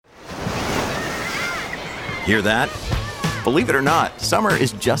Hear that? Believe it or not, summer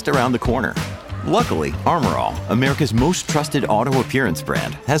is just around the corner. Luckily, Armor All, America's most trusted auto appearance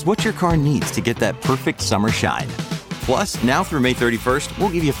brand, has what your car needs to get that perfect summer shine. Plus, now through May 31st, we'll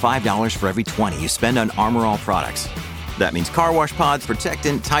give you $5 for every $20 you spend on Armor All products. That means car wash pods,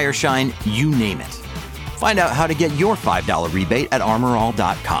 protectant, tire shine, you name it. Find out how to get your $5 rebate at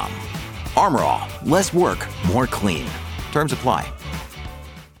armorall.com. Armor All, less work, more clean. Terms apply.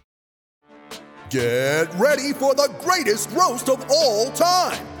 Get ready for the greatest roast of all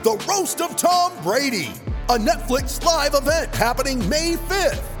time, the Roast of Tom Brady, a Netflix live event happening May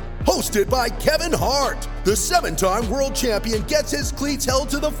 5th. Hosted by Kevin Hart, the 7-time world champion gets his cleats held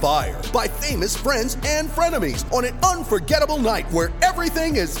to the fire by famous friends and frenemies on an unforgettable night where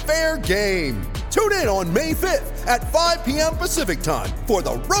everything is fair game. Tune in on May 5th at 5 p.m. Pacific time for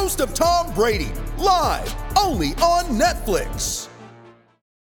the Roast of Tom Brady, live only on Netflix.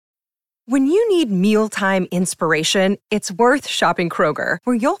 When you need mealtime inspiration, it's worth shopping Kroger,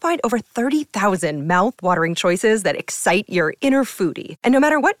 where you'll find over 30,000 mouth-watering choices that excite your inner foodie. And no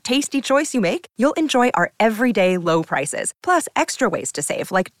matter what tasty choice you make, you'll enjoy our everyday low prices, plus extra ways to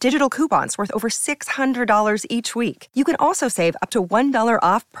save, like digital coupons worth over $600 each week. You can also save up to $1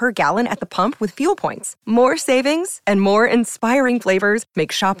 off per gallon at the pump with fuel points. More savings and more inspiring flavors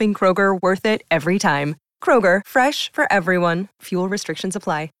make shopping Kroger worth it every time. Kroger, fresh for everyone. Fuel restrictions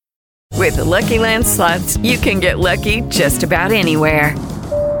apply. With the Lucky Land Slots, you can get lucky just about anywhere.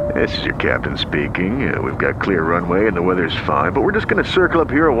 This is your captain speaking. We've got clear runway and the weather's fine, but we're just going to circle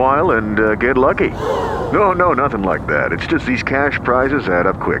up here a while and get lucky. No, nothing like that. It's just these cash prizes add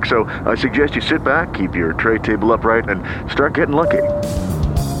up quick. So I suggest you sit back, keep your tray table upright, and start getting lucky.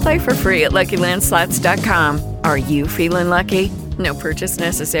 Play for free at LuckyLandSlots.com. Are you feeling lucky? No purchase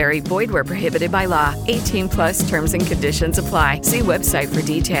necessary. Void where prohibited by law. 18 plus terms and conditions apply. See website for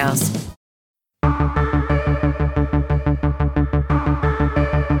details.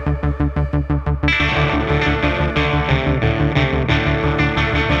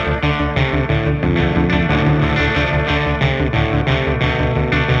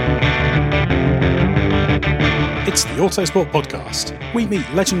 It's the Autosport Podcast. We meet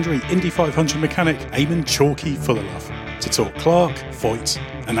legendary Indy 500 mechanic Eamon Chalky Fullerlove to talk Clark, Foyt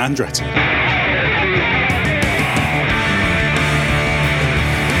and Andretti.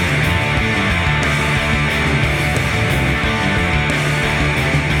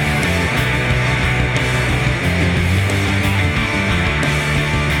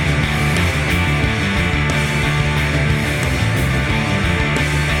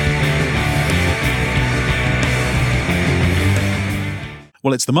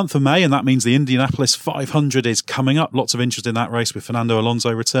 Well, it's the month of May, and that means the Indianapolis 500 is coming up. Lots of interest in that race with Fernando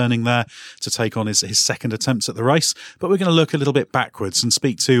Alonso returning there to take on his second attempts at the race. But we're going to look a little bit backwards and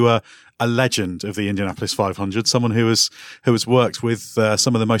speak to a legend of the Indianapolis 500, someone who has worked with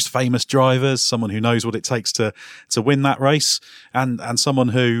some of the most famous drivers, someone who knows what it takes to win that race, and someone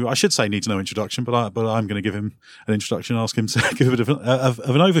who I should say needs no introduction, but I'm going to give him an introduction and ask him to give a bit of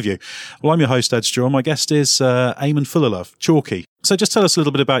an overview. Well, I'm your host, Ed Straw. My guest is Eamon Fullerlove, Chalky. So just tell us a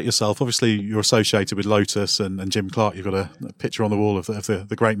little bit about yourself. Obviously, you're associated with Lotus and Jim Clark. You've got a picture on the wall of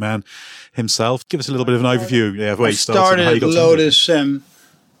the great man himself. Give us a little bit of an overview of where you started. I started at Lotus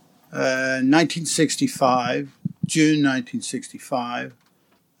 1965, June 1965.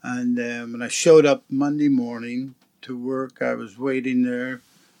 And when I showed up Monday morning to work, I was waiting there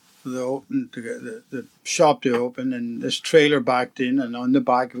for the shop to open, and this trailer backed in, and on the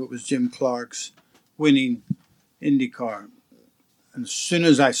back of it was Jim Clark's winning IndyCar. And as soon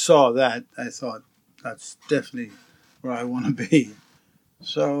as I saw that, I thought, that's definitely where I want to be.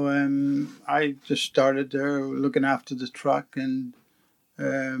 So I just started there looking after the truck. And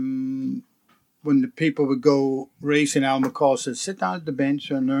when the people would go racing, Al McCall said, sit down at the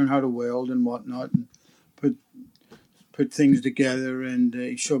bench and learn how to weld and whatnot, and put things together. And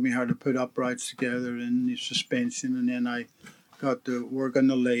he showed me how to put uprights together and the suspension. And then I got to work on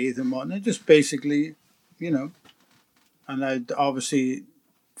the lathe and whatnot. Just basically, and I obviously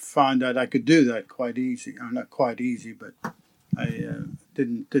found out I could do that quite easy. Or not quite easy, but I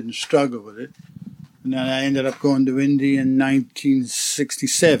didn't struggle with it. And then I ended up going to Indy in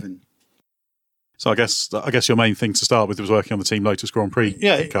 1967. So I guess your main thing to start with was working on the Team Lotus Grand Prix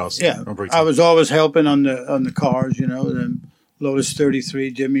cars. Yeah, Grand Prix I was always helping on the cars. The Lotus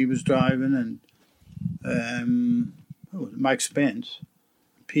 33 Jimmy was driving, and Mike Spence,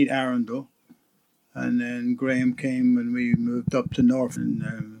 Pete Arundel. And then Graham came when we moved up to North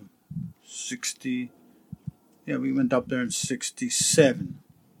in 60. Yeah, we went up there in 67.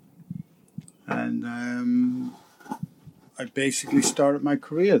 And I basically started my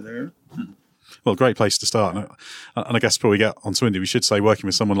career there. Well, great place to start. And I guess before we get onto Indy, we should say working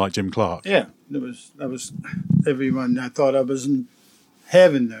with someone like Jim Clark. Yeah, that was everyone. I thought I was in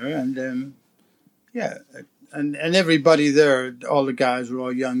heaven there, and and everybody there, all the guys were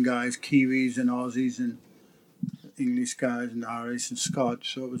all young guys, Kiwis and Aussies and English guys and Irish and Scots.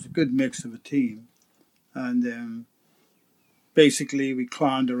 So it was a good mix of a team, and basically we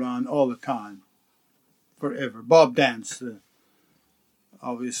clowned around all the time, forever. Bob Dance,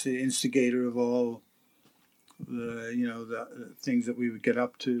 obviously instigator of all the things that we would get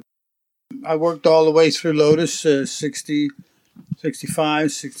up to. I worked all the way through Lotus, 60,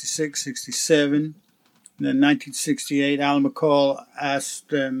 65, 66, 67. And then 1968, Alan McCall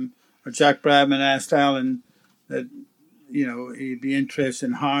asked, or Jack Bradman asked Alan that, he'd be interested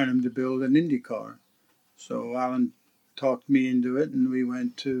in hiring him to build an Indy car. So Alan talked me into it, and we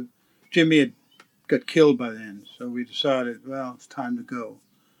went to, Jimmy had got killed by then, so we decided, well, it's time to go.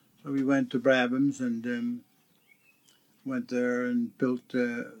 So we went to Brabham's and went there and built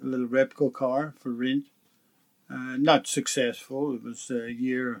a little Repco car for Rindt. Not successful. It was a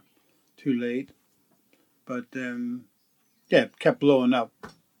year too late. But, it kept blowing up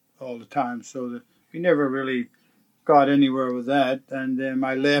all the time. So that we never really got anywhere with that. And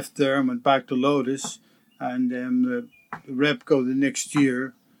I left there and went back to Lotus. And the Repco the next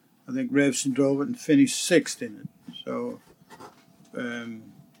year, I think Revson drove it and finished 6th in it. So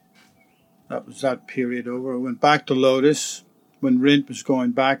that was that period over. I went back to Lotus when Rindt was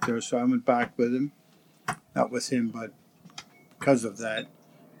going back there, so I went back with him. Not with him, but because of that.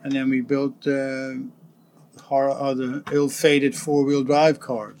 And then we built the ill-fated four-wheel drive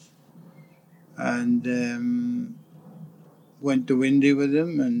cars. And went to Indy with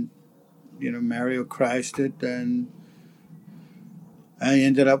him, and, Mario crashed it, and I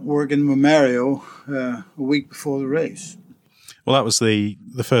ended up working with Mario a week before the race. Well, that was the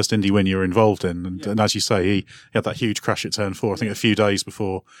first Indy win you were involved in. And as you say, he had that huge crash at turn 4, I think a few days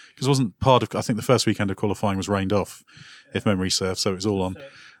before. Because it wasn't part of, I think the first weekend of qualifying was rained off, if memory serves. So it was all on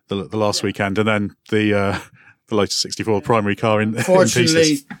the last weekend. And then the Lotus 64 primary car in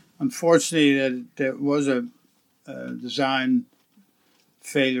pieces. Unfortunately, there was a design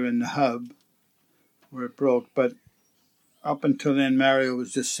failure in the hub where it broke. But up until then, Mario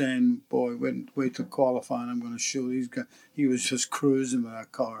was just saying, boy, wait till qualifying, I'm going to show these guys. He was just cruising with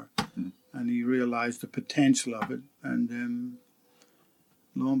that car. And he realized the potential of it. And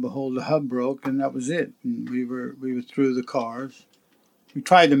lo and behold, the hub broke, and that was it. And we were through the cars. We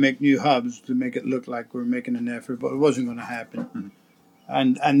tried to make new hubs to make it look like we were making an effort, but it wasn't going to happen.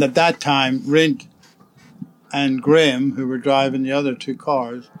 And at that time, Rindt and Graham, who were driving the other two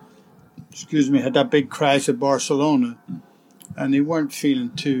cars, had that big crash at Barcelona. And they weren't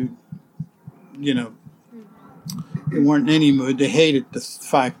feeling too, they weren't in any mood. They hated the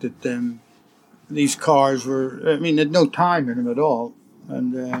fact that these cars were, they had no time in them at all.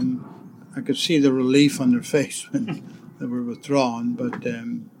 And I could see the relief on their face when they were withdrawn. But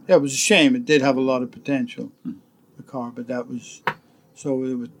it was a shame. It did have a lot of potential, the car. But that was, so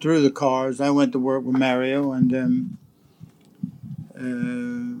we were through the cars. I went to work with Mario, and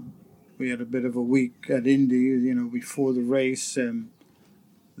we had a bit of a week at Indy, before the race.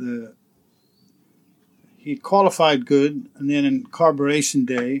 He qualified good, and then in carburation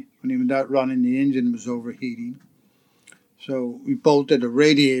day, when he went out running, the engine was overheating. So we bolted a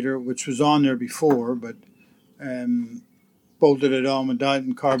radiator, which was on there before, but bolted it on without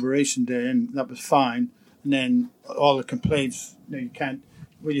in carburation day, and that was fine. And then all the complaints, you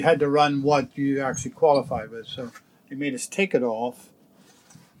had to run what you actually qualified with. So they made us take it off.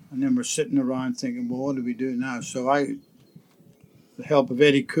 And then we're sitting around thinking, well, what do we do now? So with the help of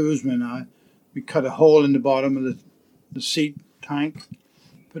Eddie Kuzma and I, we cut a hole in the bottom of the seat tank,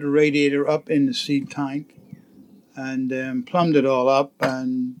 put a radiator up in the seat tank, and plumbed it all up,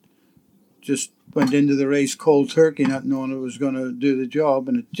 and just went into the race cold turkey, not knowing it was going to do the job,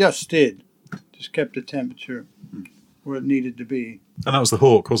 and it just did. Just kept the temperature where it needed to be. And that was the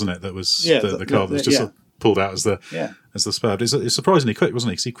Hawk, wasn't it? That was the car that was just pulled out as the spur. It's surprisingly quick,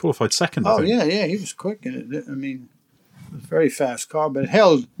 wasn't he? Because he qualified second, I think. Yeah, he was quick in it. It was a very fast car, but it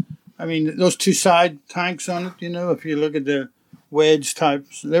held, those two side tanks on it, if you look at the wedge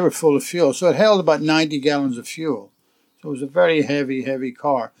types, they were full of fuel. So it held about 90 gallons of fuel. So it was a very heavy, heavy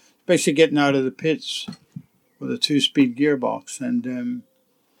car. Basically getting out of the pits with a 2-speed gearbox.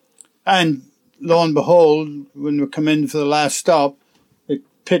 And lo and behold, when we come in for the last stop, the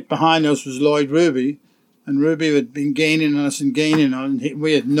pit behind us was Lloyd Ruby. And Ruby had been gaining on us and gaining on us.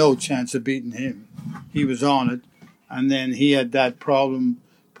 We had no chance of beating him. He was on it. And then he had that problem,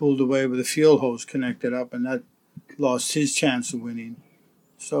 pulled away with the fuel hose connected up, and that lost his chance of winning.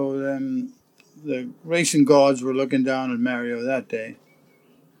 So the racing gods were looking down on Mario that day.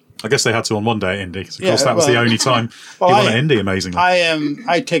 I guess they had to on one day at Indy, because of course that was the only time he won at Indy, amazingly.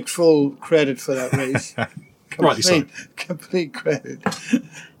 I take full credit for that race. Rightly so. Complete credit.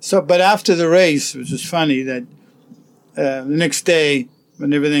 So, but after the race, it was just funny that the next day,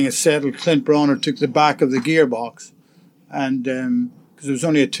 when everything is settled, Clint Brawner took the back of the gearbox, and because it was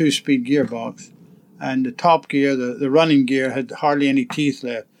only a 2-speed gearbox, and the top gear, the running gear, had hardly any teeth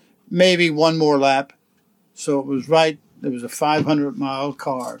left. Maybe one more lap. So it was right. It was a 500-mile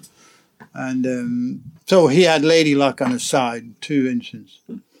car. And so he had Lady Luck on his side, 2 engines.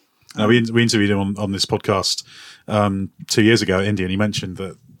 Now, we interviewed him on this podcast 2 years ago at Indy, and he mentioned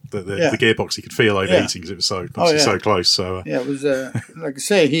that the gearbox he could feel overheating because it was so close. So it was like I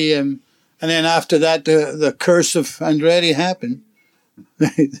say, he and then after that the curse of Andretti happened.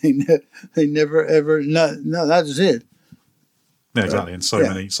 they never ever no that was it. Yeah, exactly, and so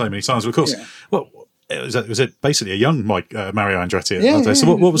many times. But of course, well, was it basically a young Mario Andretti at that day?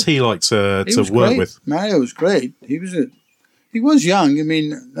 So what was he like to work with? Mario was great. He was young. I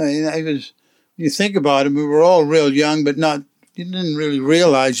mean, he was. You think about him, we were all real young, but not. You didn't really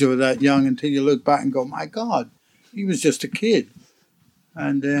realize you were that young until you look back and go, "My God, he was just a kid."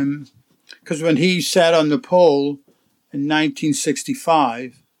 And because when he sat on the pole in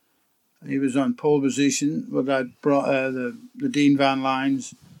 1965, he was on pole position with that the Dean Van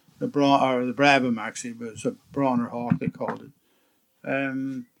Lines, the Brabham actually, but it's a Brawner Hawk they called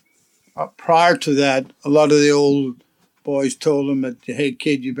it. Prior to that, a lot of the old boys told him that, "Hey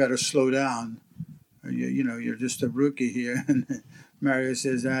kid, you better slow down. You're just a rookie here." And Mario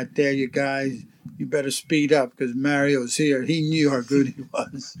says, "I dare you guys, you better speed up because Mario's here." He knew how good he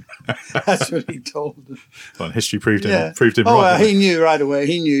was. That's what he told them. Well, history proved him right. He knew right away.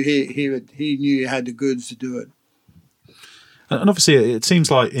 He knew he knew he had the goods to do it. And obviously, it seems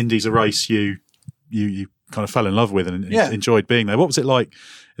like Indy's a race you kind of fell in love with and enjoyed being there. What was it like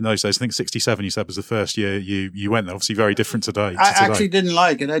in those days? I think 67 you said was the first year you went there. Obviously very different today. I actually didn't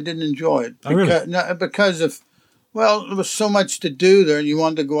like it. I didn't enjoy it. Because of, well, there was so much to do there and you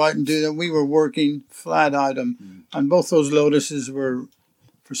wanted to go out and do that. We were working flat out and both those Lotuses were,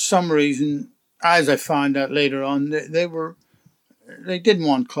 for some reason, as I found out later on, they didn't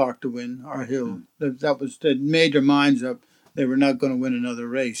want Clark to win, or Hill. That was, they made their minds up. They were not going to win another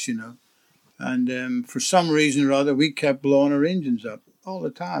race, And for some reason or other, we kept blowing our engines up all the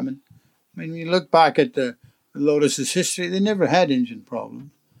time. And I mean, when you look back at the Lotus's history, they never had engine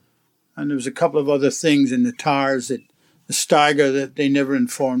problems. And there was a couple of other things in the tires, the Steiger, that they never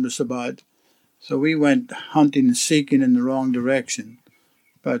informed us about. So we went hunting and seeking in the wrong direction.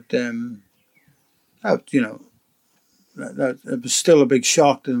 But, it was still a big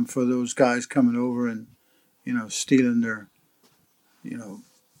shock to them for those guys coming over and, stealing their,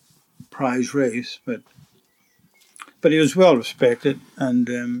 prize race, but he was well respected,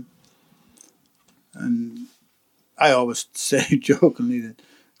 and I always say jokingly that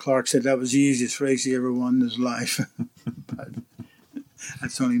Clark said that was the easiest race he ever won in his life, but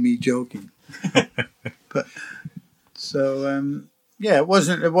that's only me joking. But so it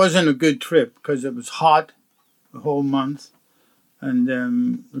wasn't a good trip because it was hot the whole month, and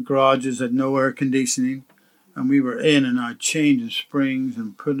the garages had no air conditioning. And we were in and out changing springs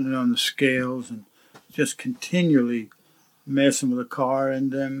and putting it on the scales and just continually messing with the car,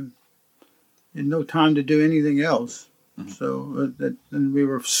 and had no time to do anything else. Mm-hmm. So and we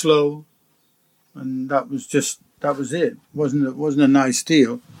were slow, and that was it. It wasn't a nice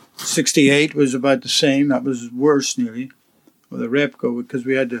deal. 68 was about the same. That was worse nearly with a Repco because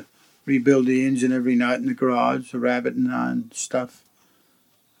we had to rebuild the engine every night in the garage, the Rabbit and stuff.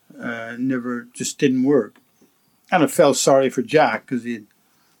 Just didn't work. And I felt sorry for Jack because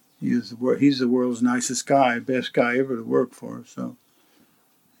he's the world's nicest guy, best guy ever to work for. So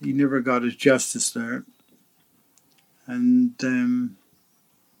he never got his justice there. And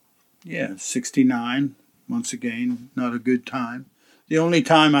 69, once again, not a good time. The only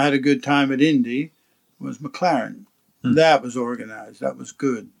time I had a good time at Indy was McLaren. That was organized. That was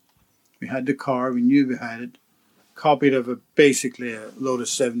good. We had the car. We knew we had it. Copied of basically a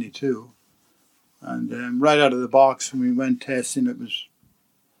Lotus 72. And right out of the box, when we went testing, it was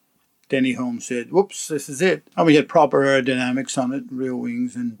Denny Holmes said, "Whoops, this is it." And we had proper aerodynamics on it, real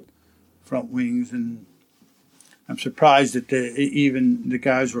wings and front wings. And I'm surprised that even the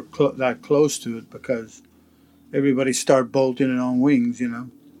guys were that close to it because everybody started bolting it on wings,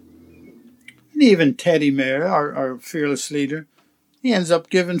 And even Teddy Mayer, our fearless leader, he ends up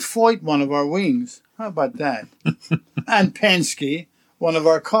giving Foyt one of our wings. How about that? And Penske, one of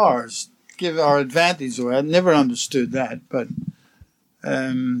our cars. Give our advantage away. I never understood that, but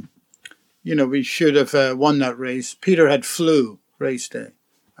we should have won that race. Peter had flu race day.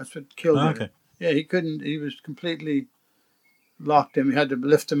 That's what killed him. Okay. Yeah, he couldn't. He was completely locked in. We had to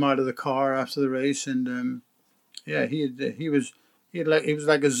lift him out of the car after the race, and he was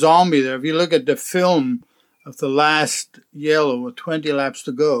like a zombie there. If you look at the film of the last yellow with 20 laps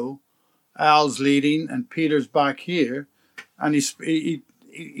to go, Al's leading and Peter's back here, and he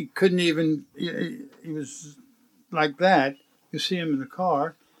couldn't even. He was like that. You see him in the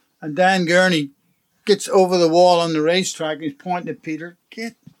car, and Dan Gurney gets over the wall on the racetrack. And he's pointing at Peter.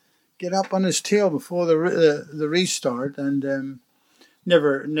 Get up on his tail before the restart, and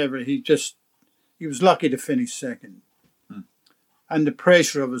never. He was lucky to finish second, and the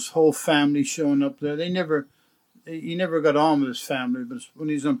pressure of his whole family showing up there. He never got on with his family, but when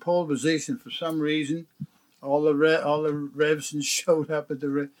he's in pole position for some reason, all the Revsons showed up at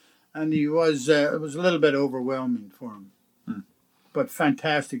and he was it was a little bit overwhelming for him, but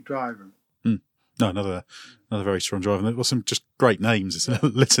fantastic driver. No, another very strong driver. There were some just great names. It's a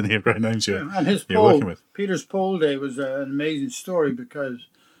litany of great names you're working with. Peter's pole day was an amazing story because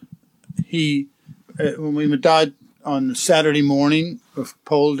when we went out on the Saturday morning of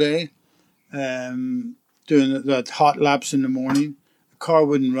pole day, doing that hot laps in the morning, the car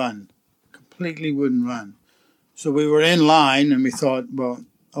wouldn't run, completely wouldn't run. So we were in line and we thought, well,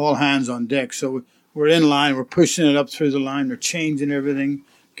 all hands on deck. So we're in line, we're pushing it up through the line, they're changing everything.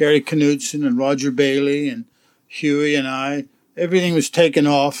 Gary Knudsen and Roger Bailey and Huey and I, everything was taken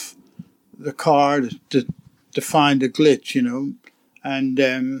off the car to find a glitch, And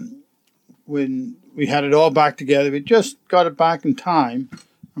when we had it all back together, we just got it back in time,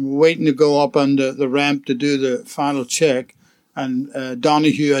 and we're waiting to go up on the ramp to do the final check. And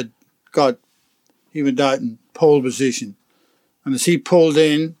Donahue he went out in pole position. And as he pulled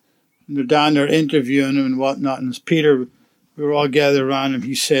in, and they're down there interviewing him and whatnot, and as Peter, we were all gathered around him,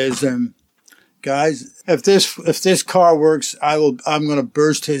 he says, guys, if this car works, I'm going to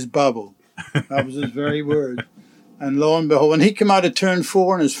burst his bubble. That was his very word. And lo and behold, when he came out of turn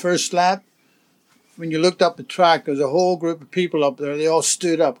 4 in his first lap, when you looked up the track, there was a whole group of people up there. They all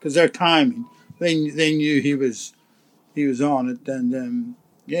stood up because their timing. They knew he was on it. And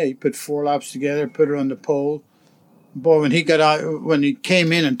he put 4 laps together, put her on the pole. Boy, when he got out, when he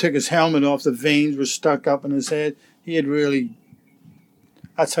came in and took his helmet off, the veins were stuck up in his head. He had really.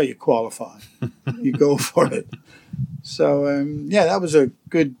 That's how you qualify. You go for it. So that was a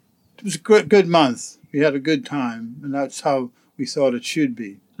good. It was a good month. We had a good time, and that's how we thought it should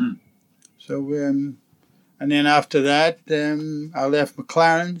be. So, and then after that, I left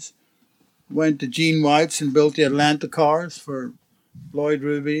McLaren's, went to Gene White's and built the Atlanta cars for Lloyd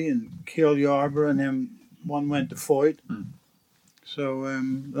Ruby and Cale Yarborough, and then one went to Foyt. So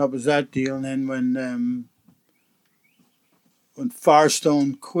that was that deal. And then when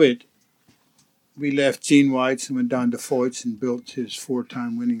Firestone quit, we left Gene White's and went down to Foyt's and built his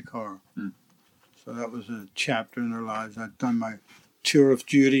 4-time winning car. So that was a chapter in our lives. I'd done my tour of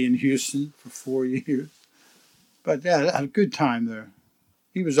duty in Houston for 4 years. But I had a good time there.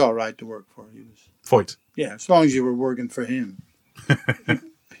 He was all right to work for. He was Foyt. Yeah, as long as you were working for him.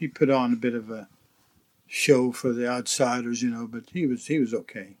 he put on a bit of a show for the outsiders, but he was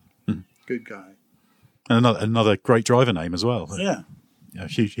okay. Good guy. And another great driver name as well. Yeah.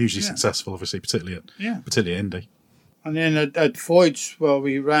 Hugely successful, obviously, particularly at Indy. And then at Foyt's,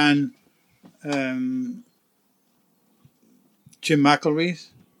 we ran Jim McElreath,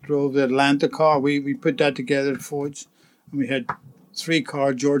 drove the Atlanta car. We put that together at Foyt's. And we had 3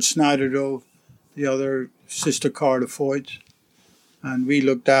 cars. George Snyder drove the other sister car to Foyt's. And we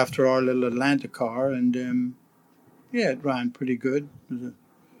looked after our little Atlanta car. And, it ran pretty good. It was a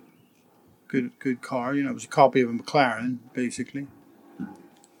good car. It was a copy of a McLaren, basically.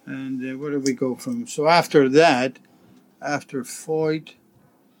 And where did we go from? So after that, after Foyt,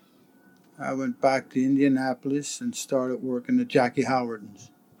 I went back to Indianapolis and started working at Jackie Howard's,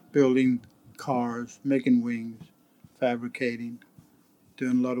 building cars, making wings, fabricating,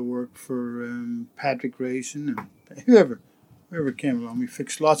 doing a lot of work for Patrick Racing and whoever came along. We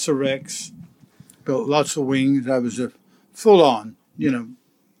fixed lots of wrecks, built lots of wings. I was a full-on,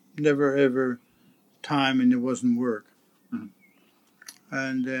 never ever time and it wasn't work.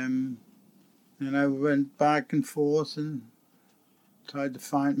 And then I went back and forth and tried to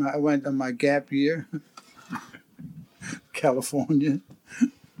find I went on my gap year, California,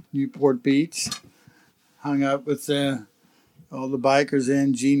 Newport Beach, hung out with all the bikers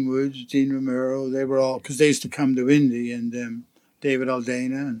in, Gene Woods, Gene Romero. They were all, because they used to come to Indy, and David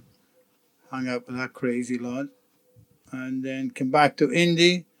Aldana, and hung out with that crazy lot. And then came back to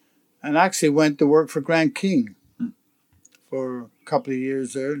Indy and actually went to work for Grant King for a couple of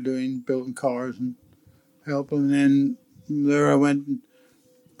years there, building cars and helping. And then there I went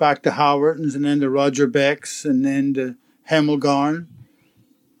back to Howarton's, and then to Roger Beck's, and then to Hemmelgarn.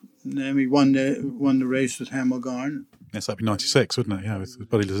 And then we won the race with Hemmelgarn. Yes, that'd be 96, wouldn't it? Yeah, with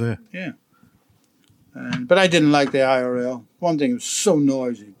Buddy Lazier. Yeah. But I didn't like the IRL. One thing, it was so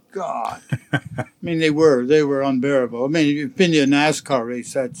noisy. God. I mean, they were unbearable. I mean, if you've been to a NASCAR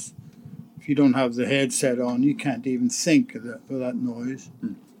race, if you don't have the headset on, you can't even think of that noise.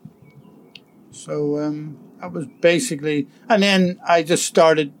 So that was basically, and then I just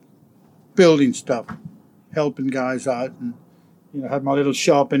started building stuff, helping guys out, and had my little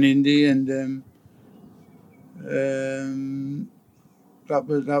shop in Indy, and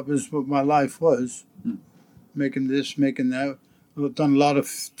that was what my life was, making this, making that. I've done a lot of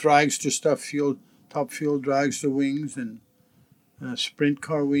dragster stuff, top fuel dragster wings and sprint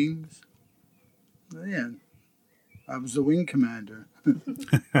car wings. Yeah, I was the wing commander.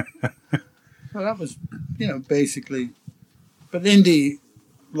 Well, that was, basically. But Indy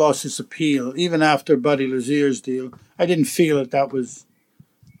lost its appeal. Even after Buddy Lazier's deal, I didn't feel that was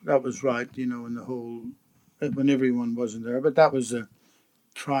right, in the whole, when everyone wasn't there. But that was a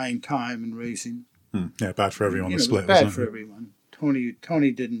trying time in racing. Yeah, bad for everyone, the split. Bad for everyone.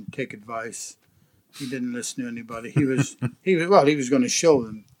 Tony didn't take advice. He didn't listen to anybody. He was going to show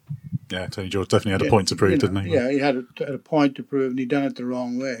them. Yeah, Tony George definitely had a point to prove, didn't he? Yeah, he had a point to prove, and he done it the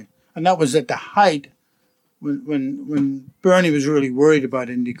wrong way. And that was at the height when Bernie was really worried about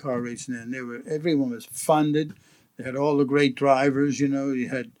IndyCar racing. And everyone was funded. They had all the great drivers. You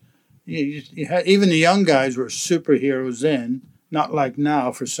had even the young guys were superheroes then. Not like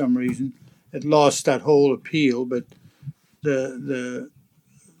now, for some reason. It lost that whole appeal. But the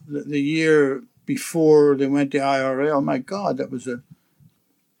year before they went to IRL, my God, that was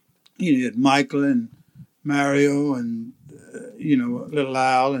you had Michael and Mario and little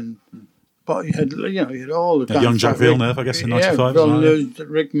Al, and but you had all the young Jack Villeneuve, I guess, in '95. Yeah, Villeneuve,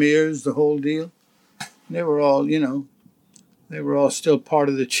 Rick Mears, the whole deal. They were all still part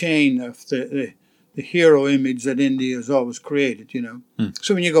of the chain of the hero image that Indy has always created.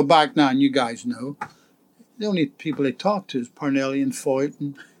 So when you go back now, and you guys know, the only people they talk to is Parnelli and Foyt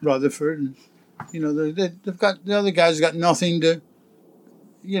and Rutherford, and they've got the other guys got nothing to.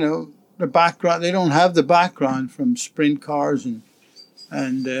 The background, they don't have the background from sprint cars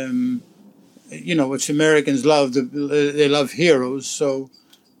and which Americans love. They love heroes. So,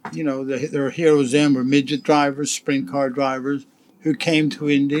 their heroes then were midget drivers, sprint car drivers who came to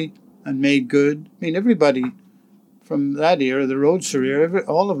Indy and made good. I mean, everybody from that era, the Roadster era,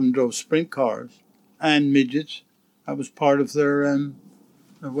 all of them drove sprint cars and midgets. That was part of their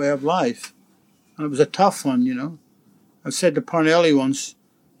way of life. And it was a tough one, I said to Parnelli once,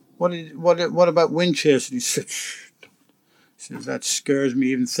 What about Winchester? He says, that scares me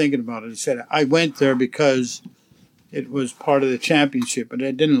even thinking about it. He said, I went there because it was part of the championship, but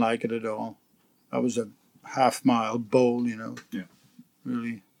I didn't like it at all. That was a half-mile bowl, Yeah.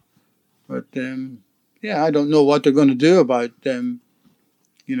 Really. But, I don't know what they're going to do about,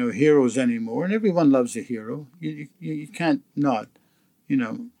 heroes anymore. And everyone loves a hero. You can't not,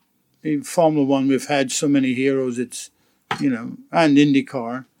 In Formula One, we've had so many heroes, it's, and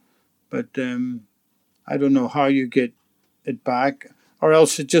IndyCar. But I don't know how you get it back, or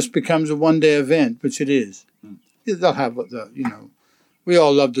else it just becomes a one-day event, which it is. They'll have we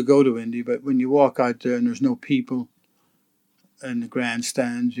all love to go to Indy, but when you walk out there and there's no people in the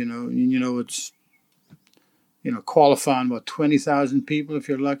grandstands, it's, qualifying, 20,000 people if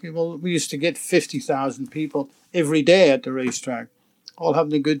you're lucky. Well, we used to get 50,000 people every day at the racetrack, all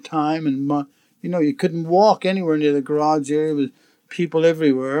having a good time, and, you couldn't walk anywhere near the garage area with people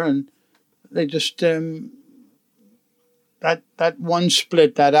everywhere, and they just that one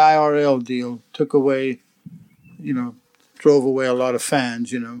split, that IRL deal took away, drove away a lot of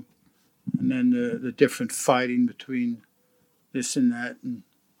fans, and then the different fighting between this and that, and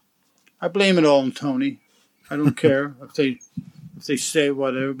I blame it all on Tony. I don't care if they say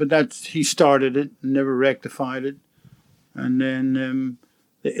whatever, but he started it and never rectified it, and then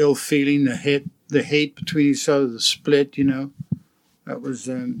the ill feeling, the hate between each other, the split, that was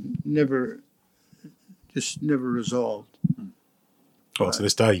never resolved. Well, to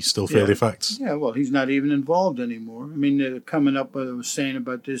this day, you still feel the effects. Yeah, well, he's not even involved anymore. I mean, they're coming up with what I was saying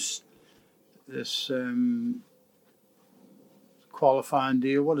about this qualifying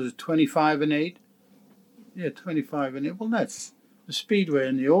deal. What is it, 25-8? Yeah, 25-8. Well, that's the Speedway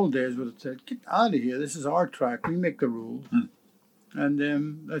in the old days would have said, get out of here. This is our track. We make the rules. And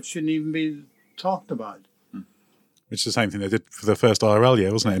that shouldn't even be talked about. Which is the same thing they did for the first IRL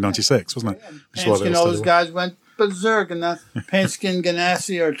year, wasn't it, in '96, wasn't it? And all those guys went berserk, and that Penske and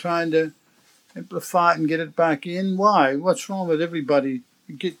Ganassi are trying to amplify it and get it back in. Why? What's wrong with everybody?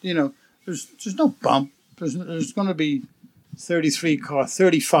 There's no bump. There's going to be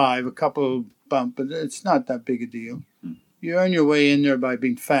 35, a couple bump, but it's not that big a deal. You earn your way in there by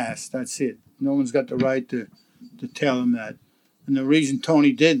being fast. That's it. No one's got the right to tell him that. And the reason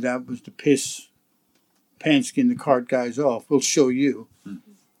Tony did that was to piss Penske and the kart guys off. We'll show you.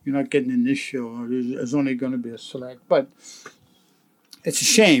 You're not getting in this show. There's only going to be a select. But it's a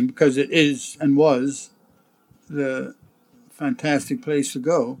shame because it is and was the fantastic place to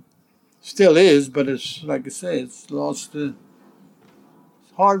go. Still is, but it's, like I say, it's lost the...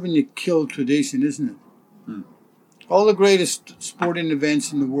 It's hard when you kill tradition, isn't it? All the greatest sporting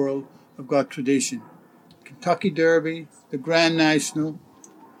events in the world have got tradition. Kentucky Derby, the Grand National,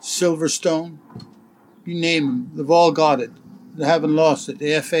 Silverstone, you name them, they've all got it. They haven't lost it.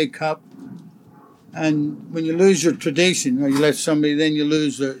 The FA Cup. And when you lose your tradition, or you let somebody, then you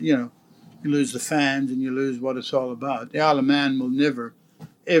lose you lose the fans and you lose what it's all about. The Isle of Man will never,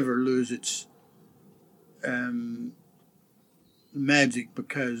 ever lose its magic,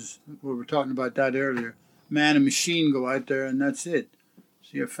 because we were talking about that earlier. Man and machine go out there, and that's it.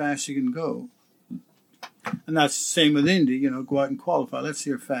 See how fast you can go. And that's the same with Indy. Go out and qualify. Let's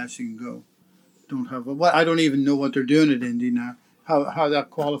see how fast you can go. I don't even know what they're doing at Indy now. How that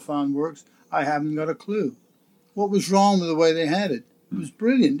qualifying works, I haven't got a clue. What was wrong with the way they had it? It was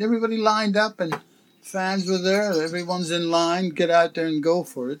brilliant. Everybody lined up, and fans were there. Everyone's in line. Get out there and go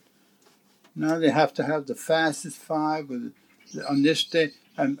for it. Now they have to have the fastest 5 on this day.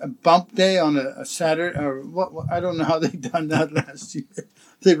 A bump day on a Saturday, or what? I don't know how they done that last year.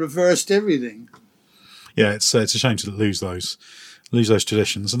 They reversed everything. Yeah, it's a shame to lose those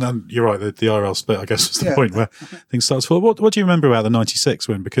traditions. And then you're right, the IRL split, I guess, was the point where things started to fall. What do you remember about the '96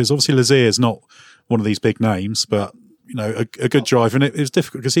 win? Because obviously Lazier is not one of these big names, but a good driver, and it was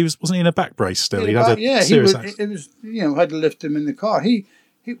difficult because wasn't he in a back brace still? He had a serious accident. It was had to lift him in the car. He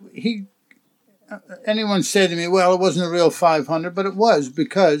anyone said to me, well, it wasn't a real 500, but it was,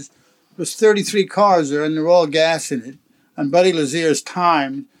 because there was 33 cars there and they're all gassing it. And Buddy Lazier's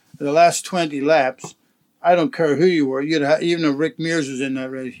time, the last 20 laps, I don't care who you were, even if Rick Mears was in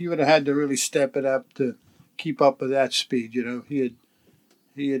that race, he would have had to really step it up to keep up with that speed.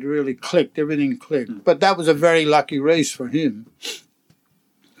 He had really clicked, everything clicked. But that was a very lucky race for him,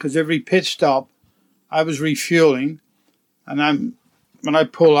 because every pit stop, I was refueling, and when I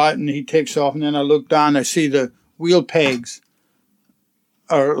pull out and he takes off, and then I look down, I see the wheel pegs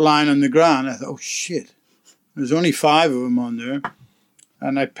are lying on the ground. I thought, oh, shit. There's only 5 of them on there.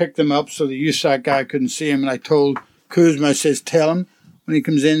 And I picked them up so the USAC guy couldn't see him. And I told Kuzma, I says, tell him when he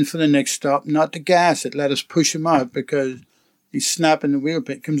comes in for the next stop not to gas it. Let us push him out, because he's snapping the wheel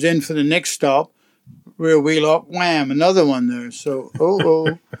peg. Comes in for the next stop, rear wheel up, wham, another one there. So,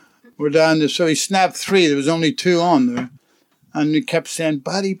 we're down there. So he snapped 3. There was only 2 on there. And he kept saying,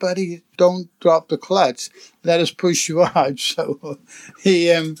 buddy, don't drop the clutch. Let us push you out. So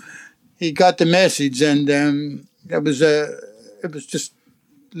he got the message, and it was just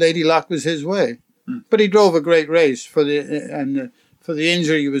lady luck was his way. But he drove a great race for the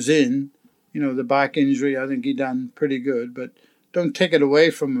injury he was in, the back injury. I think he done pretty good. But don't take it away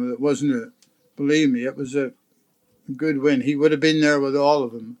from him. It wasn't believe me, it was a good win. He would have been there with all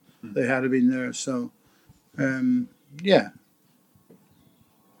of them. They had to been there. So, yeah.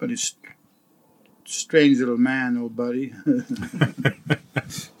 But he's a strange little man, old buddy.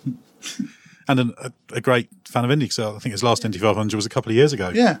 And a great fan of Indy, so I think his last Indy 500 was a couple of years ago.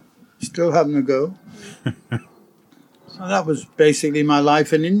 Yeah, still having a go. So that was basically my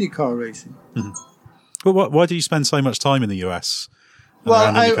life in IndyCar racing. Well, why did you spend so much time in the US?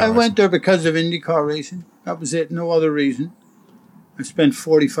 Well, I went there because of IndyCar racing. That was it, no other reason. I spent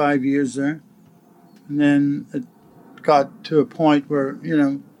 45 years there. And then it got to a point where,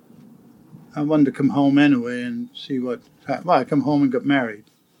 I wanted to come home anyway and see what happened. Well, I come home and got married.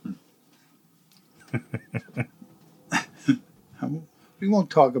 We won't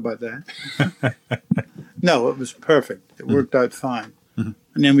talk about that. No, it was perfect. It worked out fine. And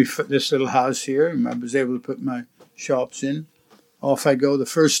then we put this little house here, and I was able to put my shops in. Off I go. The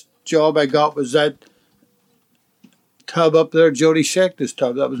first job I got was that tub up there, Jody Schechter's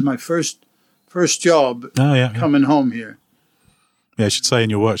tub. That was my first job coming home here. Yeah, I should say in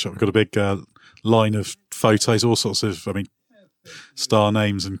your workshop, we've got a big line of photos, all sorts of, star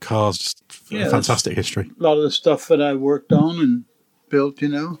names and cars, just fantastic history. A lot of the stuff that I worked on and built,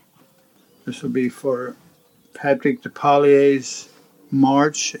 This will be for Patrick Depaillier's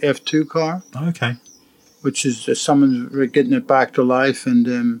March F2 car. Okay. Which is someone's getting it back to life,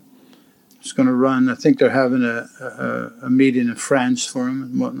 and is going to run. I think they're having a meeting in France for him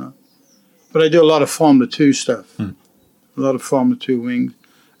and whatnot. But I do a lot of Formula 2 stuff, a lot of Formula 2 wings,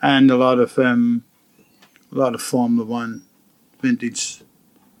 and a lot of Formula 1 vintage.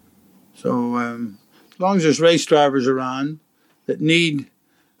 So as long as there's race drivers around that need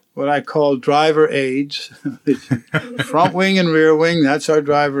what I call driver aids, front wing and rear wing, that's our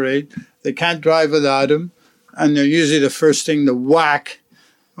driver aid. They can't drive without them, and they're usually the first thing to whack.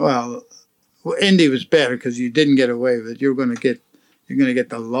 Well, Indy was better because you didn't get away with it. You're going to get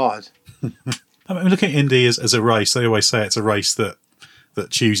the lot. I mean, look at Indy as a race. They always say it's a race that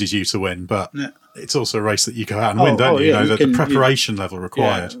chooses you to win, but it's also a race that you go out and win, don't you? Yeah, the preparation level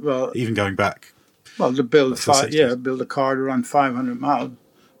required, even going back. Well, to build a car to run 500 miles.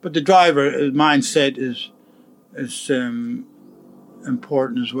 But the driver mindset is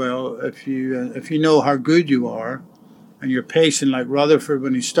important as well. If you know how good you are, and you're patient, like Rutherford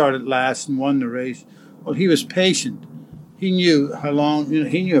when he started last and won the race. Well, he was patient. He knew how long.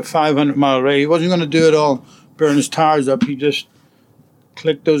 He knew a 500-mile race. He wasn't going to do it all, burn his tires up. He just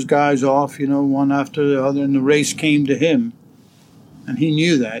clicked those guys off, one after the other, and the race came to him, and he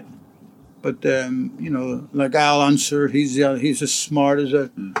knew that. But like Al Unser, he's as smart as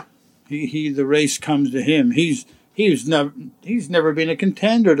the race comes to him. He's never been a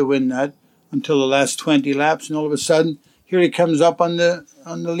contender to win that until the last 20 laps, and all of a sudden here he comes up on the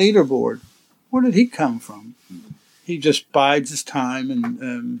leaderboard. Where did he come from? He just bides his time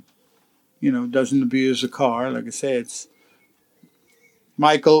and doesn't abuse the car. Like I say, it's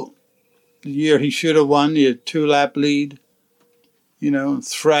Michael. The year he should have won, he had 2-lap lead.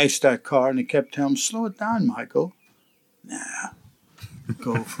 Thrashed that car, and he kept telling him, "Slow it down, Michael." Nah,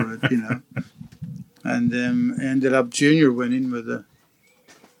 go for it, And ended up junior winning with a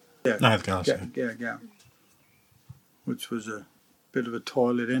which was a bit of a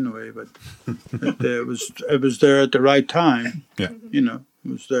toilet anyway, but it was there at the right time. Yeah, it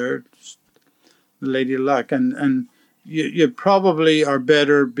was there. The lady of luck, and you probably are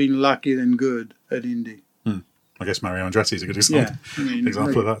better being lucky than good at Indy. I guess Mario Andretti is a good example. Yeah,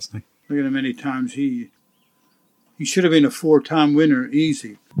 example of that. Isn't he? Look at how many times he should have been a 4-time winner,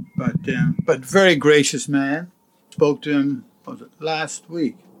 easy. But very gracious man. Spoke to him, was it last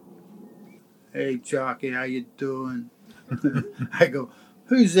week? "Hey, jockey, how you doing?" I go,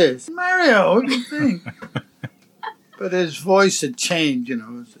 "Who's this?" "Mario, what do you think?" But his voice had changed,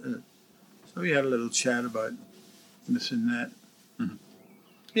 so we had a little chat about this and that. Mm-hmm.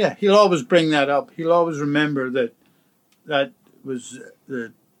 Yeah, he'll always bring that up. He'll always remember that was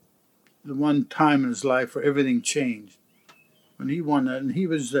the one time in his life where everything changed. When he won that, and he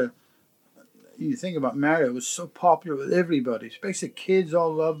was, you think about Mario, it was so popular with everybody, especially kids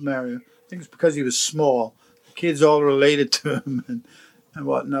all loved Mario. I think it's because he was small. The kids all related to him and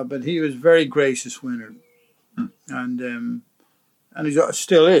whatnot, but he was a very gracious winner. And he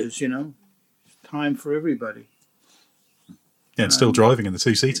still is, time for everybody. Yeah, and still driving in the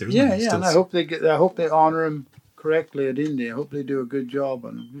 2-seater, isn't he? Yeah, and I hope they honor him correctly at Indy. I hope they do a good job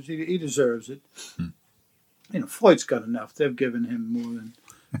on him because he deserves it. Floyd's got enough. They've given him more than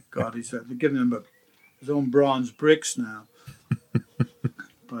God. They're giving him his own bronze bricks now.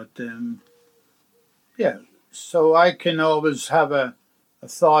 But so I can always have a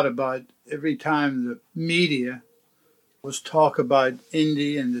thought about every time the media was talk about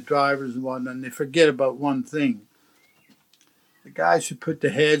Indy and the drivers and whatnot, and they forget about one thing. The guys who put the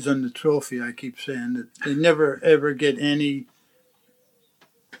heads on the trophy, I keep saying that they never ever get any,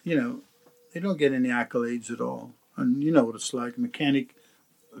 they don't get any accolades at all. And you know what it's like, a mechanic,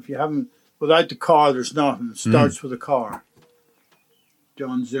 if you haven't, without the car, there's nothing. It starts with a car.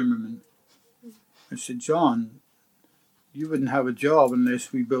 John Zimmerman. I said, "John, you wouldn't have a job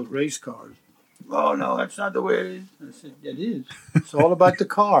unless we built race cars." "Oh, no, that's not the way it is." I said, "It is. It's all about the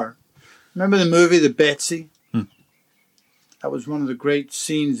car." Remember the movie, The Betsy? That was one of the great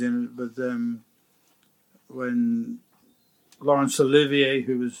scenes in it with when Laurence Olivier,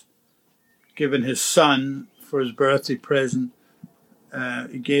 who was given his son for his birthday present,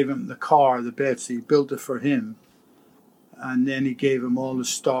 he gave him the car, the Betsy. He built it for him. And then he gave him all the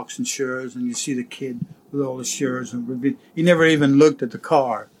stocks and shares, and you see the kid with all the shares. And he never even looked at the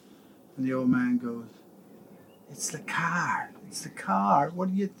car. And the old man goes, "It's the car. It's the car. What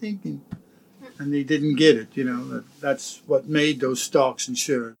are you thinking?" And they didn't get it, that's what made those stocks and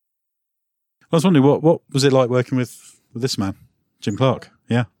shares. I was wondering, what was it like working with this man, Jim Clark?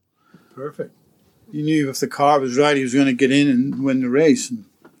 Yeah. Perfect. You knew if the car was right, he was going to get in and win the race, and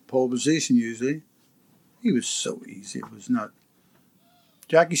pole position usually. He was so easy. It was not.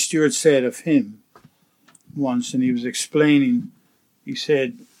 Jackie Stewart said of him once, and he was explaining, he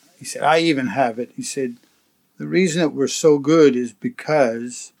said, He said, I even have it. He said, the reason that we're so good is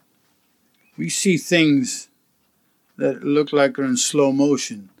because we see things that look like they're in slow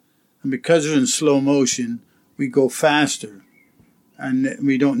motion. And because they're in slow motion, we go faster. And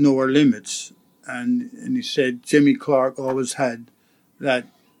we don't know our limits. And he said Jimmy Clark always had that.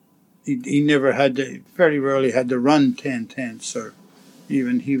 He never had to, very rarely had to run 10 tenths, or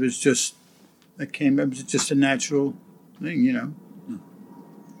even it was just a natural thing, you know.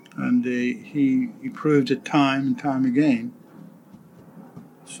 And he proved it time and time again.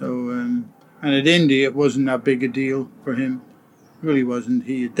 So, and at Indy, it wasn't that big a deal for him. It really wasn't.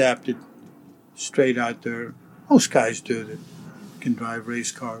 He adapted straight out there. Most guys do that can drive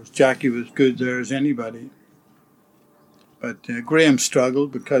race cars. Jackie was good there as anybody. But Graham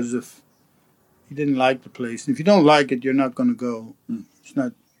struggled because he didn't like the place. And if you don't like it, you're not going to go. It's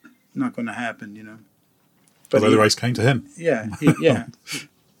not going to happen, you know. But although the race came to him. Yeah, yeah.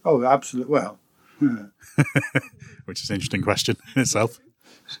 Oh, absolutely. Well. Which is an interesting question in itself.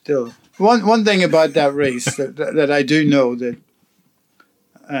 Still, one thing about that race that I do know that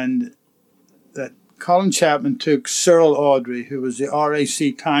Colin Chapman took Cyril Audrey, who was the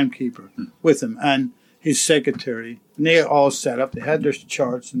RAC timekeeper, with him, and his secretary. And they all set up. They had their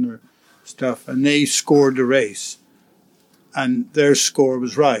charts and their stuff, and they scored the race. And their score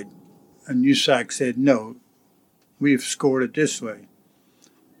was right. And USAC said, no, we've scored it this way.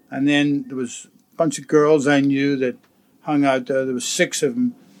 And then there was a bunch of girls I knew that hung out there. There was 6 of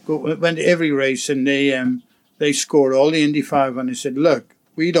them. Went to every race, and they scored all the Indy 500. They said, look,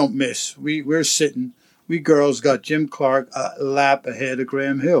 we don't miss. We're sitting. We girls got Jim Clark a lap ahead of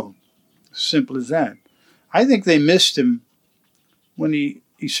Graham Hill. Simple as that. I think they missed him when he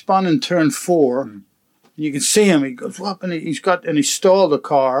spun in turn 4. And you can see him. He goes up and he stalled the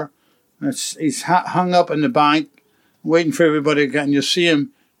car. And he's hung up in the bank, waiting for everybody to get. And you see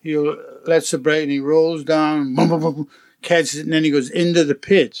him. He lets the brake and he rolls down, boom, boom, boom, catches it, and then he goes into the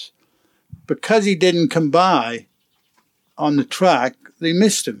pits. Because he didn't come by on the track, they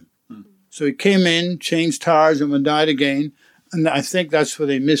missed him. So he came in, changed tires, and went out again. And I think that's where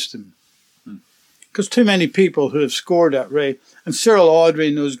they missed him. Because too many people who have scored that race, and Cyril Audrey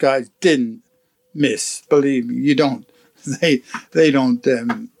and those guys didn't miss. Believe me, you don't. They don't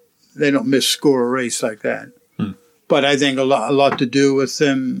miss-score a race like that. But I think a lot to do with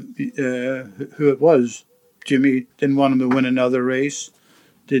them, who it was. Jimmy didn't want him to win another race.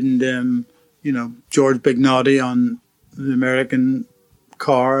 Didn't, George Bignotti on the American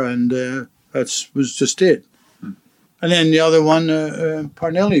car, and that was just it. And then the other one,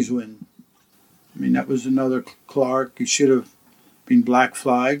 Parnelli's win. I mean, that was another Clark. He should have been black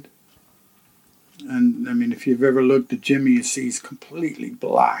flagged. And, I mean, if you've ever looked at Jimmy, you see he's completely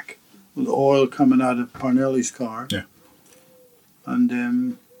black with oil coming out of Parnelli's car. Yeah.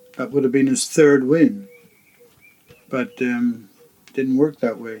 And that would have been his 3rd win. But didn't work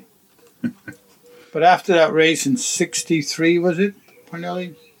that way. But after that race in 63, was it,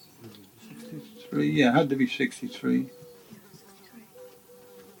 Parnelli? 63, yeah, it had to be 63.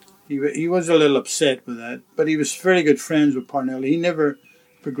 He was a little upset with that, but he was very good friends with Parnelli. He never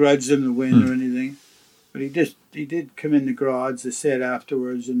begrudged him the win or anything. But he did come in the garage, they said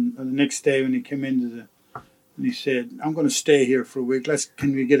afterwards, and the next day when he came into and he said, I'm going to stay here for a week.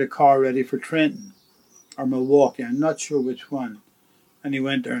 Can we get a car ready for Trenton or Milwaukee? I'm not sure which one. And he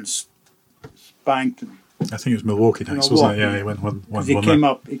went there and spanked him. I think it was Milwaukee next, wasn't it? Yeah, he went one.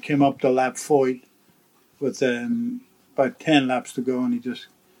 He came up to lap 40 with about 10 laps to go, and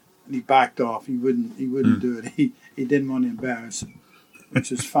he backed off. He wouldn't do it. He didn't want to embarrass him,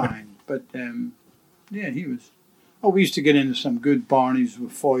 which is fine. But he was. Oh, we used to get into some good Barneys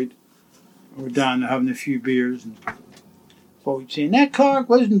with Foyt. We're down there having a few beers, and Foyt saying that Clark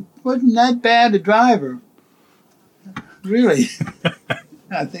wasn't that bad a driver. Really,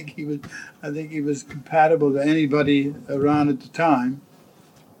 I think he was compatible to anybody around at the time.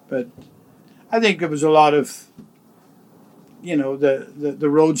 But I think there was a lot of, the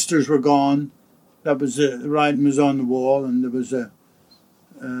roadsters were gone. That was the writing was on the wall, and there was a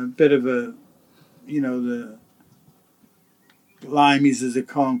bit of the limeys, as they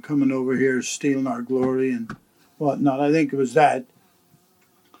call them, coming over here, stealing our glory and whatnot. I think it was that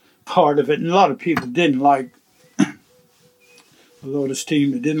part of it. And a lot of people didn't like, a Lotus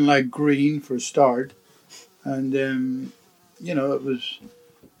team that didn't like Green for a start. And, it was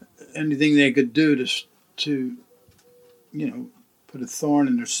anything they could do to put a thorn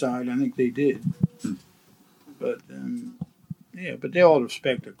in their side. I think they did. But, but they all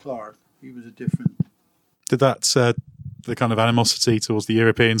respected Clark. He was a different. Did that the kind of animosity towards the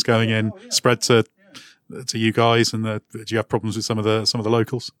Europeans going in spread to you guys, and did you have problems with some of the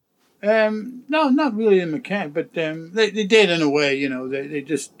locals? No, not really a mechanic, but they did in a way, you know. They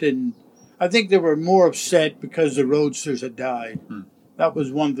just didn't. I think they were more upset because the Roadsters had died. That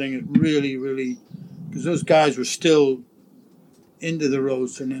was one thing that really, really, because those guys were still into the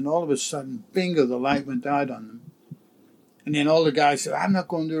Roadster, and then all of a sudden, bingo, the light went out on them. And then all the guys said, I'm not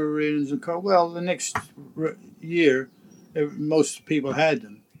going to do a Radians car. Well, the next year, most people had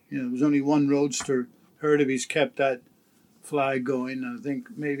them. You know, there was only one Roadster. Hurtubise kept that flag going. And I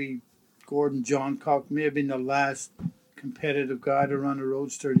think maybe Gordon Johncock may have been the last competitive guy to run a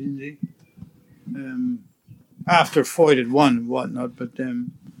Roadster at Indy. After Foyt had won and whatnot, but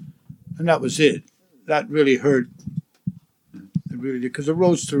and that was it. That really hurt. It really did. Because the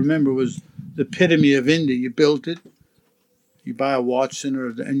Roadster, remember, was the epitome of Indy. You built it. You buy a Watson,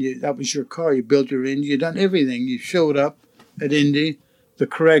 that was your car. You built your Indy. You done everything. You showed up at Indy the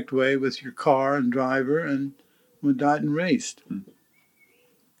correct way with your car and driver, and went out and raced.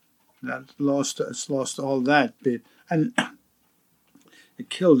 It's lost all that bit, and it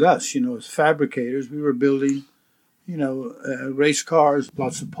killed us. You know, as fabricators, we were building, you know, race cars,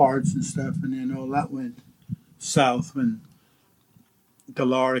 lots of parts and stuff, and then all that went south when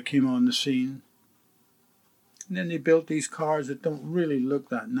Dallara came on the scene. And then they built these cars that don't really look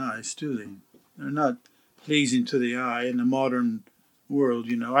that nice, do they? They're not pleasing to the eye in the modern world,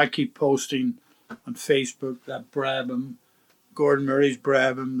 you know. I keep posting on Facebook that Brabham, Gordon Murray's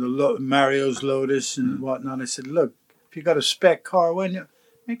Brabham, Mario's Lotus and whatnot. I said, look, if you got a spec car, why not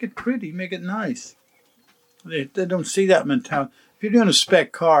make it pretty, make it nice? They don't see that mentality. If you're doing a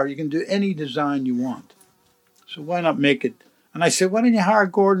spec car, you can do any design you want. So why not make it? And I said, why don't you hire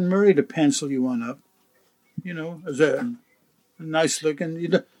Gordon Murray to pencil you one up? You know, as a nice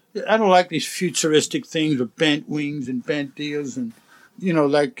looking. I don't like these futuristic things with bent wings and bent deals, and you know,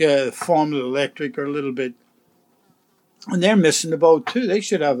 like Formula Electric are a little bit. And they're missing the boat too. They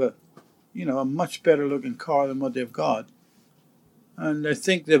should have a much better looking car than what they've got. And I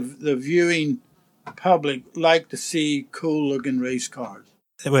think the viewing public like to see cool looking race cars.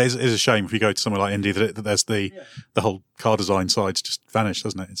 Well, it's a shame if you go to somewhere like Indy that there's the whole car design side's just vanished,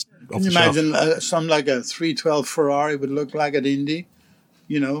 doesn't it? It's Can you imagine something like a 312 Ferrari would look like at Indy?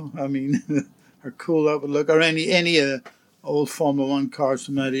 You know, I mean, or cool that would look, or any old Formula One cars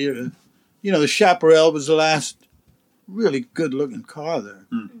from that era. You know, the Chaparral was the last really good looking car there.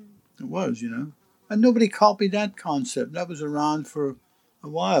 It was, you know. And nobody copied that concept. That was around for a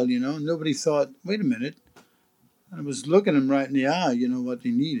while, you know. Nobody thought, wait a minute. And I was looking them right in the eye, you know, what they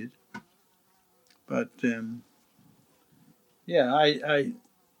needed. But,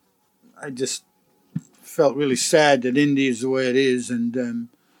 I just felt really sad that Indy is the way it is, and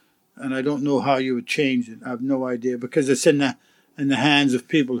I don't know how you would change it. I have no idea, because it's in the hands of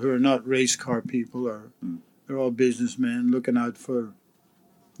people who are not race car people, or they're all businessmen looking out for,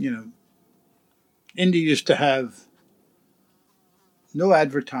 you know. Indy used to have no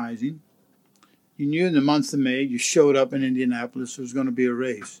advertising. You knew in the month of May, you showed up in Indianapolis, there was going to be a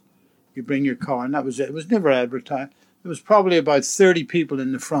race. You bring your car, and that was it. It was never advertised. There was probably about 30 people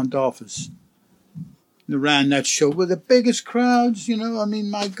in the front office that ran that show with the biggest crowds, you know. I mean,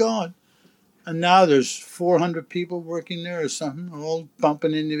 my God. And now there's 400 people working there or something, all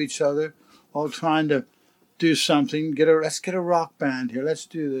bumping into each other, all trying to do something. Let's get a rock band here. Let's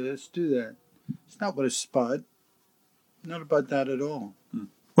do this. Let's do that. It's not what it's about. Not about that at all.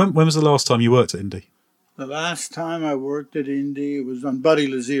 When was the last time you worked at Indy? The last time I worked at Indy, it was on Buddy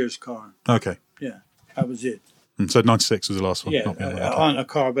Lazier's car. Okay. Yeah, that was it. So 96 was the last one? Yeah, on a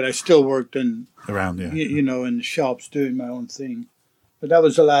car, but I still worked around, yeah. You know, in the shops doing my own thing. But that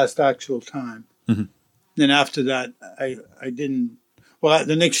was the last actual time. Mm-hmm. Then after that, I didn't. Well,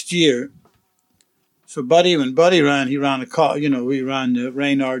 the next year, so when Buddy ran, he ran a car, you know, we ran the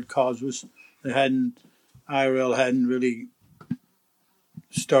Reynard Cosworths. IRL hadn't really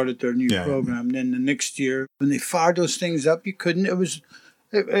started their new program. Then the next year, when they fired those things up, you couldn't.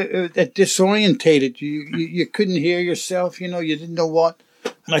 It disorientated you. You couldn't hear yourself. You know, you didn't know what.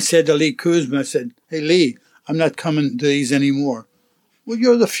 And I said to Lee Kuzma, I said, "Hey Lee, I'm not coming to these anymore." Well,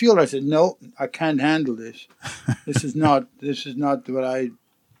 you're the fuel. I said, "No, I can't handle this. This is not what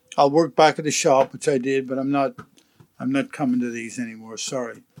I'll work back at the shop, which I did, but I'm not coming to these anymore.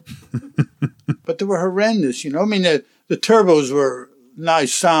 Sorry." But they were horrendous. You know, I mean, the turbos were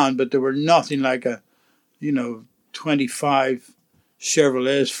nice sound, but they were nothing like a, you know, 25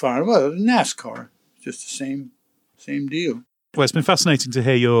 Chevrolets firing. Well, NASCAR, just the same deal. Well, it's been fascinating to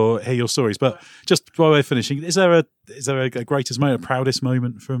hear your stories. But just while we're finishing, is there a greatest moment, a proudest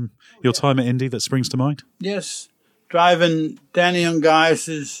moment from your time at Indy that springs to mind? Yes, driving Danny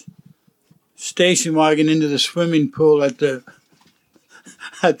Ungaius' station wagon into the swimming pool at the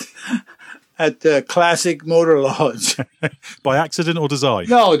at Classic Motor Lodge. By accident or design?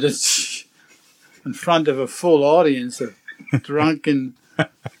 No, just in front of a full audience of drunken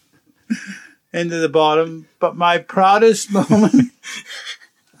into the bottom. But my proudest moment,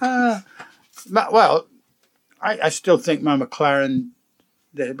 I still think my McLaren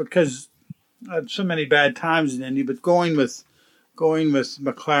day, because I had so many bad times in Indy, but going with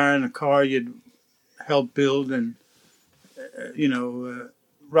McLaren, a car you'd helped build, and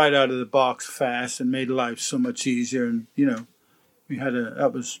right out of the box fast, and made life so much easier. And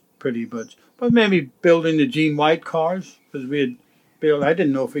that was pretty much. But maybe building the Gene White cars, because we had built. I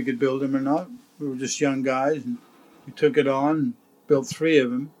didn't know if we could build them or not. We were just young guys, and we took it on and built 3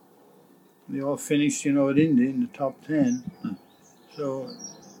 of them. They all finished, at Indy in the top 10. So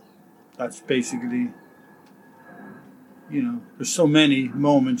that's basically, there's so many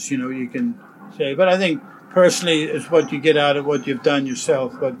moments, you can say. But I think personally, it's what you get out of what you've done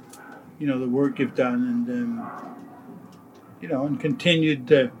yourself, the work you've done, and and continued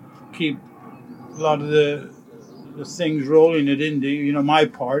to keep a lot of the things rolling at Indy. My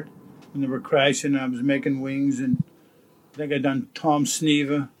part when they were crashing, I was making wings, and I think I'd done Tom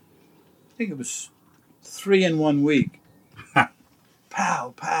Sneva. I think it was 3 in 1 week.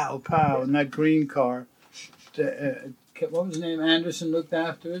 Pow, pow, pow, in that green car. What was his name? Anderson looked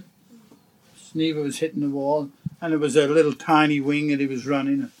after it. Sneva was hitting the wall, and it was a little tiny wing that he was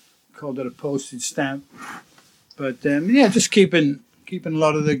running. I called it a postage stamp. But just keeping a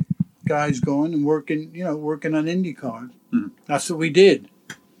lot of the guys going and working on Indy cars. That's what we did,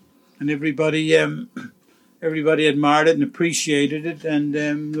 and everybody admired it and appreciated it, and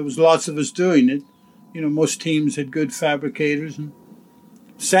there was lots of us doing it. Most teams had good fabricators, and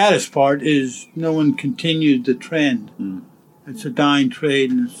the saddest part is no one continued the trend. It's a dying trade,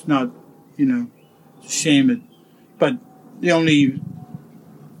 and it's not, it's a shame. But the only,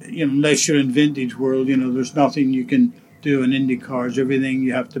 unless you're in vintage world, there's nothing you can do in Indy cars. Everything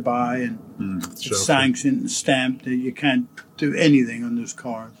you have to buy, and it's sanctioned and stamped. You can't do anything on those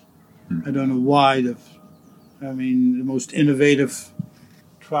cars. I don't know why the most innovative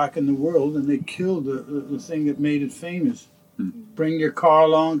track in the world, and they killed the thing that made it famous. Bring your car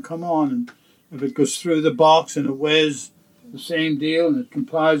along, come on, and if it goes through the box and it weighs the same deal and it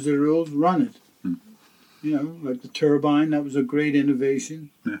complies with the rules, run it. Like the turbine, that was a great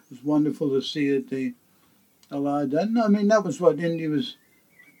innovation. Yeah. It was wonderful to see that they allowed that. No, that was what Indy was,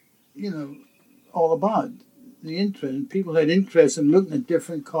 all about. The interest. People had interest in looking at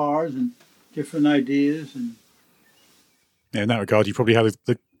different cars and different ideas. And in that regard, you probably had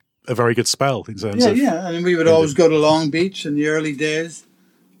a very good spell in terms of... Yeah, and we would always go to Long Beach in the early days,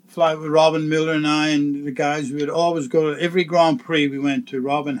 fly with Robin Miller and I and the guys. We would always go to every Grand Prix we went to.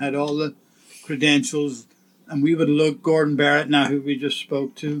 Robin had all the credentials, and we would look. Gordon Barrett, now who we just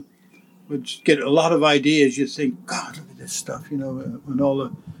spoke to, would get a lot of ideas. You'd think, God, look at this stuff, and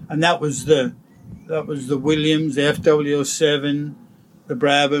that was the Williams, the FW07, the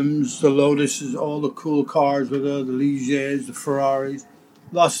Brabhams, the Lotuses, all the cool cars with the Ligiers, the Ferraris.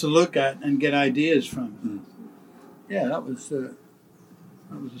 Lots to look at and get ideas from. Yeah, that was a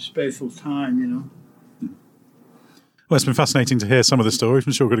special time, Well, it's been fascinating to hear some of the stories.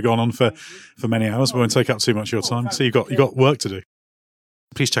 I'm sure we could have gone on for many hours. We won't take up too much of your time. So you've got work to do.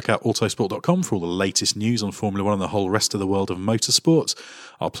 Please check out autosport.com for all the latest news on Formula One and the whole rest of the world of motorsports.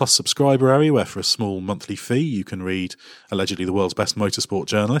 Our Plus subscriber area, where for a small monthly fee you can read allegedly the world's best motorsport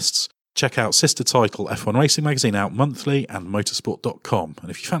journalists. Check out sister title F1 Racing Magazine out monthly and motorsport.com. And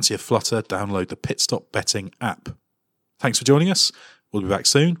if you fancy a flutter, download the Pit Stop Betting app. Thanks for joining us. We'll be back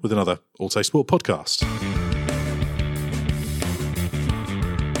soon with another Autosport podcast.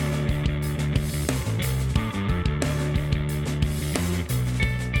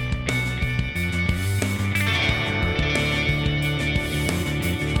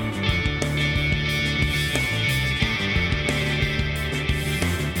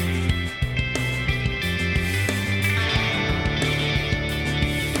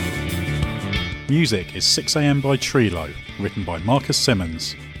 Music is 6am by Trilo, written by Marcus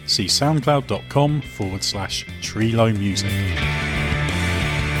Simmons. See soundcloud.com/Trilo Music.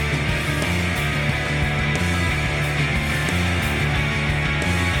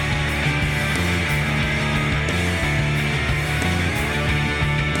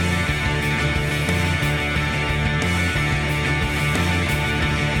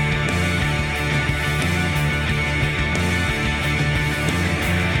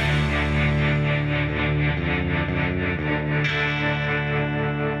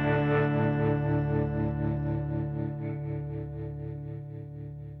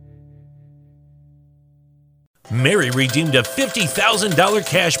 Mary redeemed a $50,000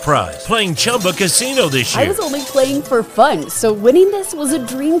 cash prize playing Chumba Casino this year. I was only playing for fun, so winning this was a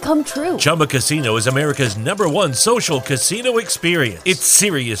dream come true. Chumba Casino is America's #1 social casino experience. It's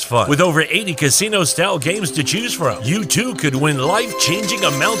serious fun. With over 80 casino-style games to choose from, you too could win life-changing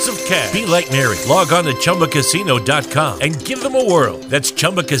amounts of cash. Be like Mary. Log on to ChumbaCasino.com and give them a whirl. That's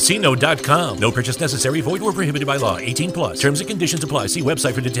ChumbaCasino.com. No purchase necessary. Void where prohibited by law. 18+. Terms and conditions apply. See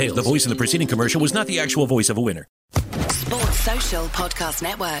website for details. The voice in the preceding commercial was not the actual voice of a winner. Sports Social Podcast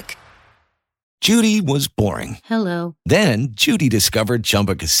Network. Judy was boring. Hello. Then Judy discovered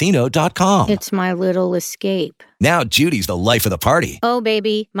ChumbaCasino.com. It's my little escape. Now Judy's the life of the party. Oh,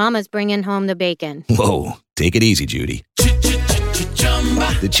 baby, mama's bringing home the bacon. Whoa, take it easy, Judy.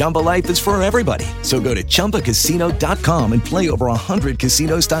 The Chumba life is for everybody. So go to ChumbaCasino.com and play over 100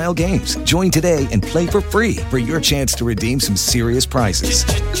 casino-style games. Join today and play for free for your chance to redeem some serious prizes.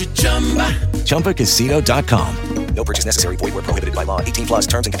 ChumbaCasino.com. No purchase necessary. Void where prohibited by law. 18+.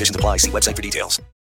 Terms and conditions apply. See website for details.